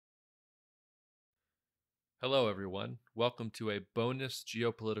Hello, everyone. Welcome to a bonus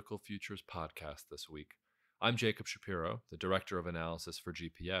Geopolitical Futures podcast this week. I'm Jacob Shapiro, the Director of Analysis for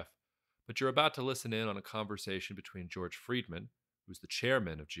GPF, but you're about to listen in on a conversation between George Friedman, who's the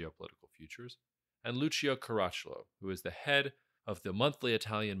chairman of Geopolitical Futures, and Lucio Caracciolo, who is the head of the monthly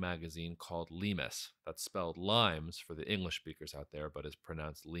Italian magazine called Limes. That's spelled limes for the English speakers out there, but is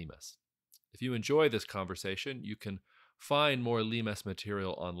pronounced Limes. If you enjoy this conversation, you can find more Limes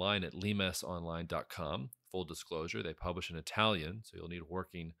material online at limesonline.com. Full disclosure, they publish in Italian, so you'll need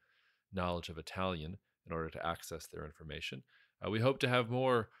working knowledge of Italian in order to access their information. We hope to have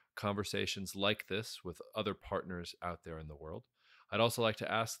more conversations like this with other partners out there in the world. I'd also like to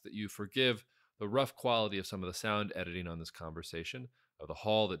ask that you forgive the rough quality of some of the sound editing on this conversation. The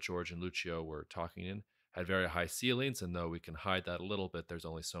hall that George and Lucio were talking in had very high ceilings, and though we can hide that a little bit, there's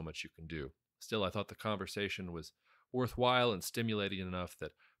only so much you can do. Still, I thought the conversation was worthwhile and stimulating enough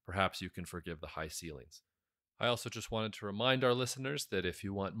that perhaps you can forgive the high ceilings. I also just wanted to remind our listeners that if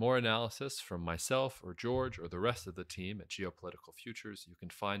you want more analysis from myself or George or the rest of the team at Geopolitical Futures, you can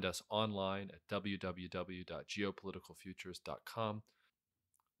find us online at www.geopoliticalfutures.com.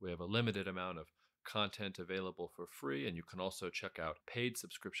 We have a limited amount of content available for free, and you can also check out paid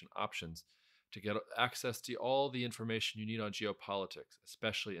subscription options to get access to all the information you need on geopolitics,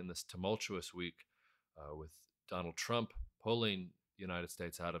 especially in this tumultuous week with Donald Trump pulling the United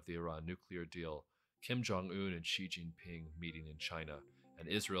States out of the Iran nuclear deal, Kim Jong-un and Xi Jinping meeting in China, and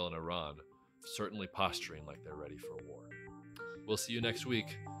Israel and Iran certainly posturing like they're ready for war. We'll see you next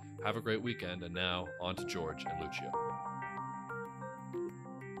week. Have a great weekend, and now on to George and Lucio.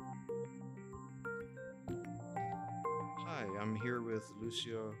 Hi, I'm here with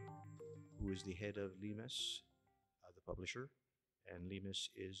Lucio, who is the head of Limes, the publisher, and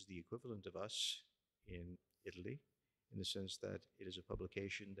Limes is the equivalent of us in Italy, in the sense that it is a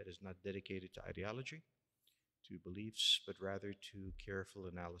publication that is not dedicated to ideology, to beliefs, but rather to careful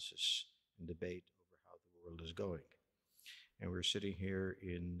analysis and debate over how the world is going. And we're sitting here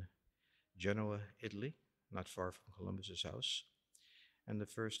in Genoa, Italy, not far from Columbus's house. And the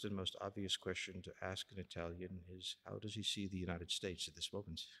first and most obvious question to ask an Italian is, how does he see the United States at this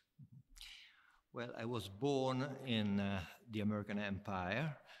moment? Well, I was born in the American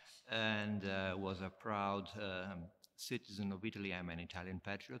Empire and was a proud citizen of Italy. I'm an Italian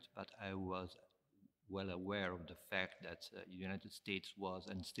patriot, but I was well aware of the fact that the United States was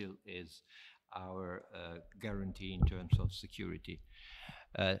and still is our guarantee in terms of security.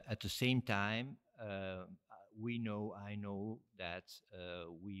 At the same time, I know that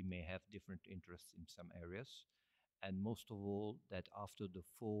we may have different interests in some areas, and most of all, that after the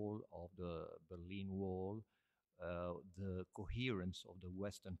fall of the Berlin Wall, the coherence of the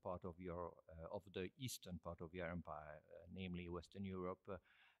western part of of the eastern part of your empire, namely Western Europe,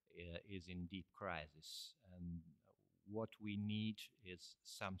 is in deep crisis. And what we need is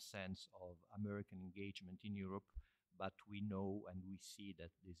some sense of American engagement in Europe, but we know and we see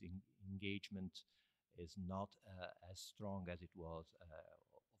that this engagement is not as strong as it was,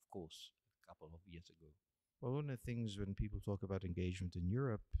 of course, a couple of years ago. Well, one of the things when people talk about engagement in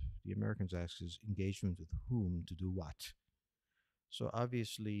Europe, the Americans ask is engagement with whom to do what? So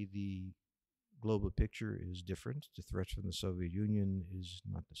obviously the global picture is different. The threat from the Soviet Union is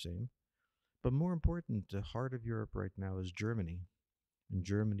not the same. But more important, the heart of Europe right now is Germany. And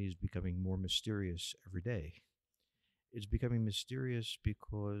Germany is becoming more mysterious every day. It's becoming mysterious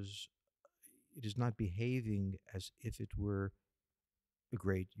because it is not behaving as if it were a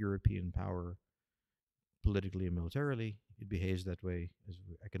great European power politically and militarily. It behaves that way as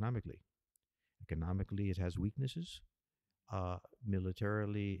economically. Economically, it has weaknesses.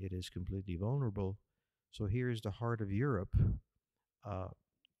 Militarily, it is completely vulnerable. So here is the heart of Europe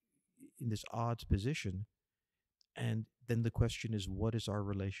in this odd position. And then the question is, what is our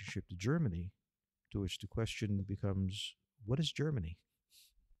relationship to Germany? To which the question becomes, what is Germany?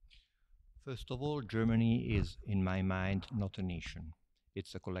 First of all, Germany is, in my mind, not a nation.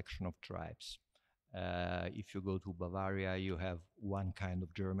 It's a collection of tribes. If you go to Bavaria, you have one kind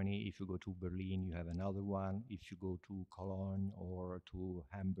of Germany. If you go to Berlin, you have another one. If you go to Cologne or to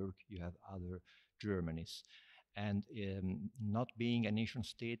Hamburg, you have other Germanys. And not being a nation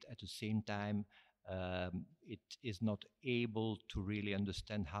state at the same time, it is not able to really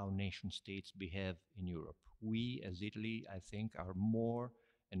understand how nation states behave in Europe. We, as Italy, I think, are more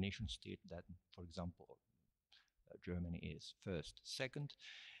a nation state than, for example, Germany is. First. Second,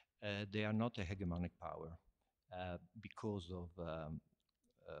 they are not a hegemonic power because of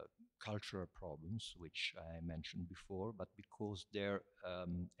cultural problems, which I mentioned before, but because their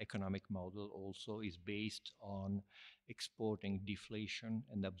economic model also is based on exporting deflation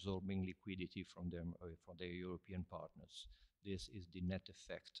and absorbing liquidity from their European partners. This is the net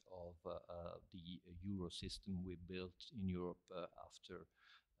effect of the euro system we built in Europe after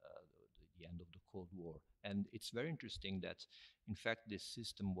the end of the Cold War. And it's very interesting that, in fact, this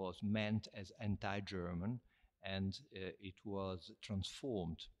system was meant as anti-German, and it was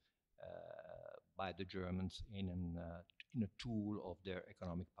transformed by the Germans in a tool of their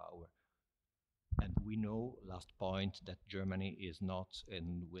economic power. And we know, last point, that Germany is not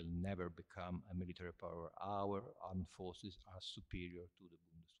and will never become a military power. Our armed forces are superior to the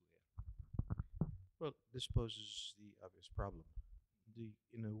Bundeswehr. Well, this poses the obvious problem.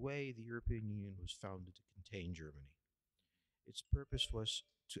 In a way, the European Union was founded to contain Germany. Its purpose was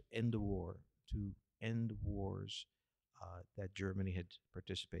to end the war, to end wars that Germany had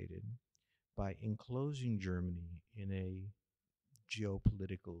participated in by enclosing Germany in a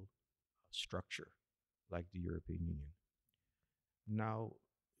geopolitical structure like the European Union. Now,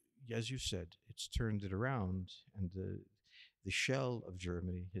 as you said, it's turned it around, and the shell of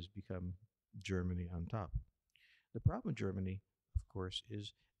Germany has become Germany on top. The problem with Germany, of course,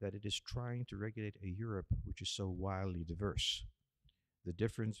 is that it is trying to regulate a Europe which is so wildly diverse. The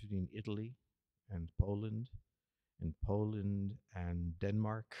difference between Italy and Poland and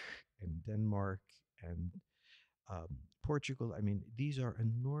Denmark and Portugal, I mean, these are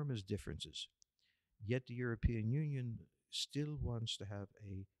enormous differences. Yet the European Union still wants to have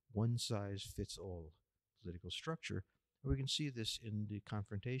a one size fits all political structure. We can see this in the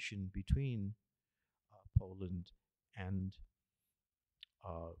confrontation between Poland and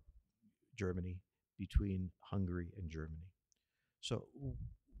uh, Germany, between Hungary and Germany. So,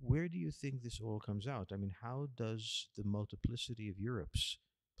 where do you think this all comes out? I mean, how does the multiplicity of Europes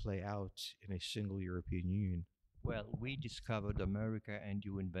play out in a single European Union? Well, we discovered America and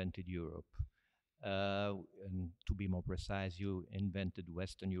you invented Europe. And to be more precise, you invented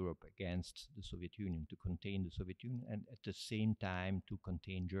Western Europe against the Soviet Union to contain the Soviet Union and at the same time to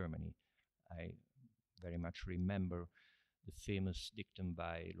contain Germany. I very much remember the famous dictum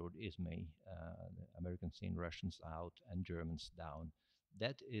by Lord Ismay, the Americans saying Russians out and Germans down.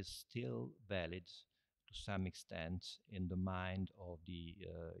 That is still valid to some extent in the mind of the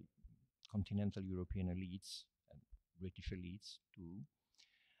continental European elites and British elites too.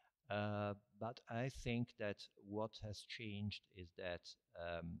 But I think that what has changed is that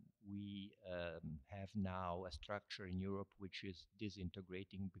we have now a structure in Europe which is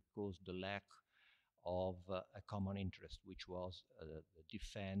disintegrating because the lack of a common interest, which was the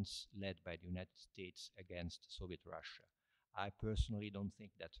defense led by the United States against Soviet Russia. I personally don't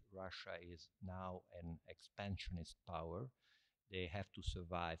think that Russia is now an expansionist power. They have to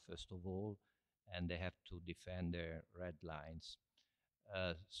survive, first of all, and they have to defend their red lines.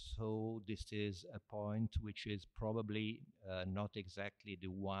 So this is a point which is probably not exactly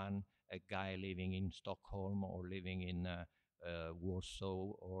the one a guy living in Stockholm or living in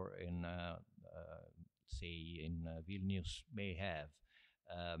Warsaw or in, say, in Vilnius may have.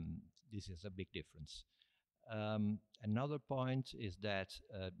 This is a big difference. Another point is that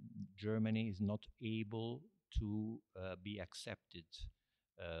Germany is not able to be accepted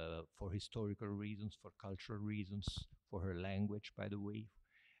for historical reasons, for cultural reasons, for her language, by the way,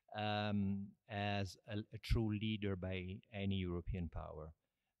 as a true leader by any European power,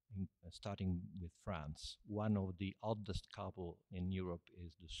 starting with France. One of the oddest couple in Europe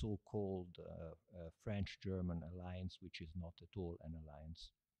is the so-called French-German alliance, which is not at all an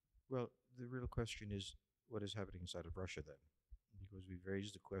alliance. Well, the real question is what is happening inside of Russia then? Because we've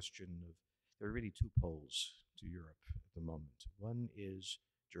raised the question of there are really two poles to Europe at the moment. One is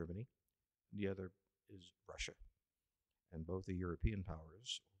Germany, and the other is Russia. And both the European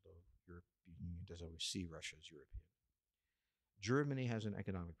powers, although the European Union doesn't always see Russia as European. Germany has an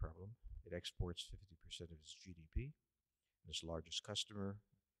economic problem. It exports 50% of its GDP. And its largest customer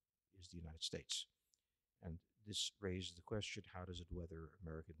is the United States. And this raises the question, how does it weather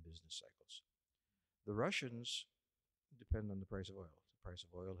American business cycles? The Russians depend on the price of oil. The price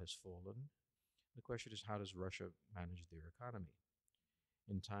of oil has fallen. The question is, how does Russia manage their economy?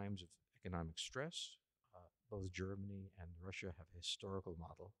 In times of economic stress, both Germany and Russia have a historical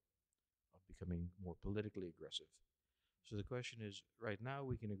model of becoming more politically aggressive. So the question is, right now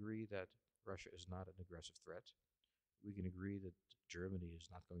we can agree that Russia is not an aggressive threat. We can agree that Germany is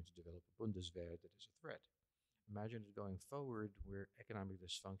not going to develop a Bundeswehr that is a threat. Imagine it going forward where economic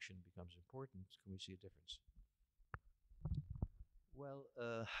dysfunction becomes important. Can we see a difference? Well,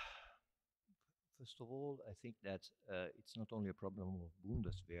 First of all, I think that it's not only a problem of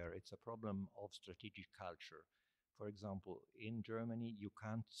Bundeswehr, it's a problem of strategic culture. For example, in Germany, you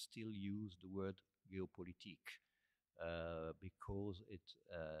can't still use the word Geopolitik because it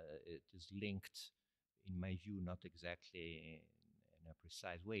is linked, in my view, not exactly in a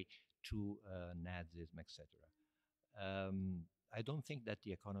precise way, to Nazism, etc. I don't think that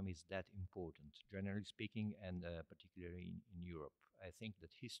the economy is that important, generally speaking, and particularly in Europe. I think that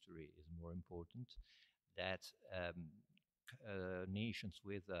history is more important, that nations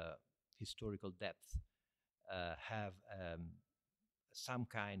with historical depth have some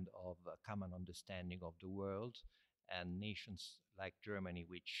kind of common understanding of the world, and nations like Germany,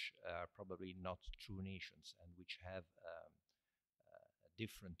 which are probably not true nations and which have a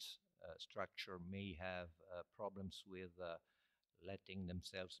different structure, may have problems with letting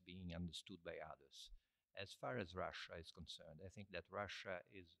themselves being understood by others. As far as Russia is concerned, I think that Russia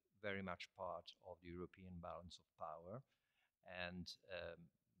is very much part of the European balance of power, and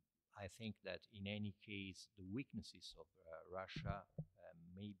I think that in any case, the weaknesses of Russia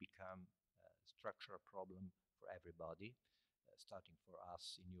may become a structural problem for everybody, starting for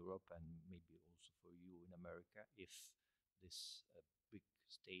us in Europe and maybe also for you in America, if this big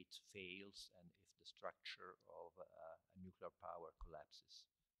state fails and if the structure of a nuclear power collapses.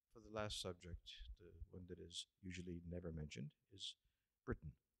 For the last subject, the one that is usually never mentioned, is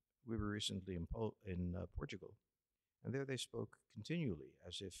Britain. We were recently in Portugal, and there they spoke continually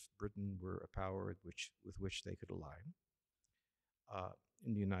as if Britain were a power with which they could align.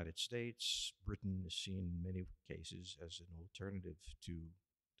 In the United States, Britain is seen in many cases as an alternative to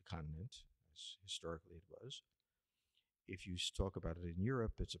the continent, as historically it was. If you talk about it in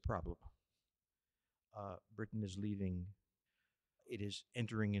Europe, it's a problem. Britain is leaving, it is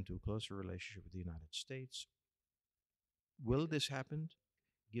entering into a closer relationship with the United States. Will this happen,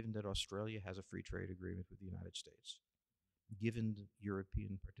 given that Australia has a free trade agreement with the United States? Given the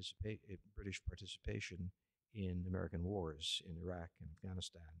British participation in American wars in Iraq and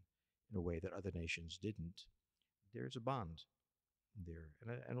Afghanistan in a way that other nations didn't, there's a bond there,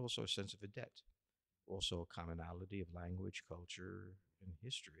 and also a sense of a debt, also a commonality of language, culture, and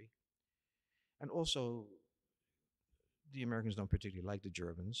history. And also, the Americans don't particularly like the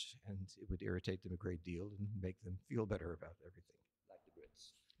Germans, and it would irritate them a great deal and make them feel better about everything. Like the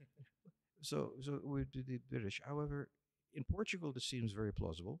Brits. So with the British. However, in Portugal, this seems very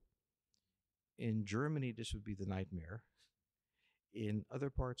plausible. In Germany, this would be the nightmare. In other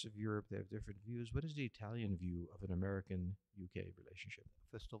parts of Europe, they have different views. What is the Italian view of an American-UK relationship?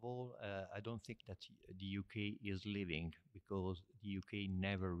 First of all, I don't think that the UK is living, because the UK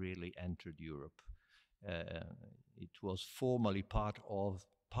never really entered Europe. It was formally parts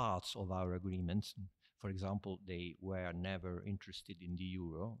of our agreements. For example, they were never interested in the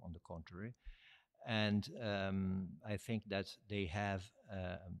euro, on the contrary. And I think that they have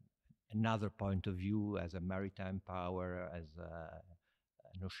another point of view as a maritime power, as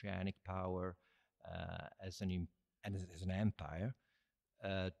an oceanic power, as an empire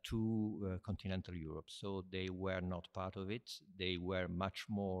to continental Europe. So they were not part of it. They were much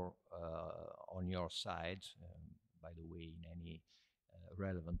more on your side, by the way, in any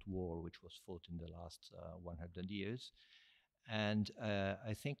relevant war which was fought in the last 100 years. And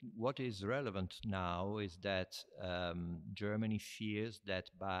I think what is relevant now is that Germany fears that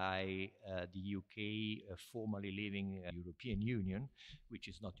by the UK formally leaving the European Union, which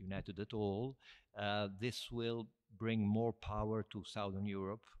is not united at all, this will bring more power to Southern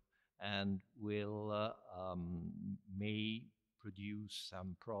Europe and will may produce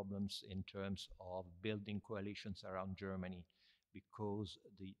some problems in terms of building coalitions around Germany, because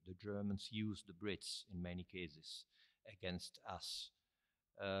the Germans use the Brits in many cases against us.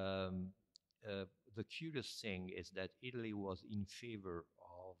 The curious thing is that Italy was in favor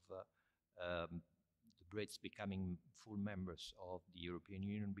of the Brits becoming full members of the European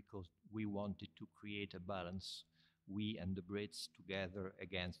Union, because we wanted to create a balance, we and the Brits together,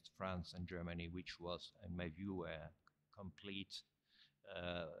 against France and Germany, which was, in my view, a complete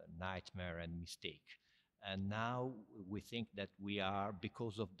nightmare and mistake. And now we think that we are,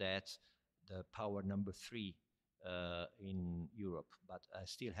 because of that, the power number 3 in Europe, but I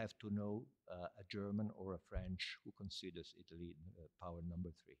still have to know a German or a French who considers Italy power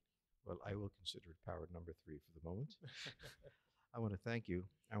number 3. Well, I will consider it power number 3 for the moment. I want to thank you.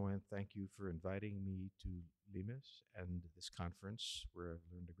 I want to thank you for inviting me to Limes and this conference, where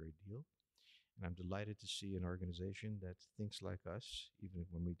I've learned a great deal. And I'm delighted to see an organization that thinks like us, even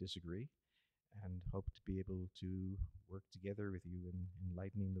when we disagree, and hope to be able to work together with you in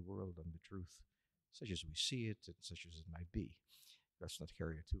enlightening the world on the truth, such as we see it and such as it might be. Let's not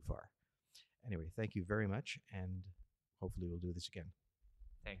carry it too far. Anyway, thank you very much, and hopefully we'll do this again.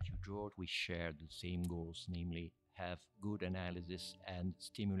 Thank you, George. We share the same goals, namely have good analysis and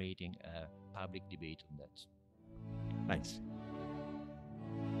stimulating a public debate on that. Thanks.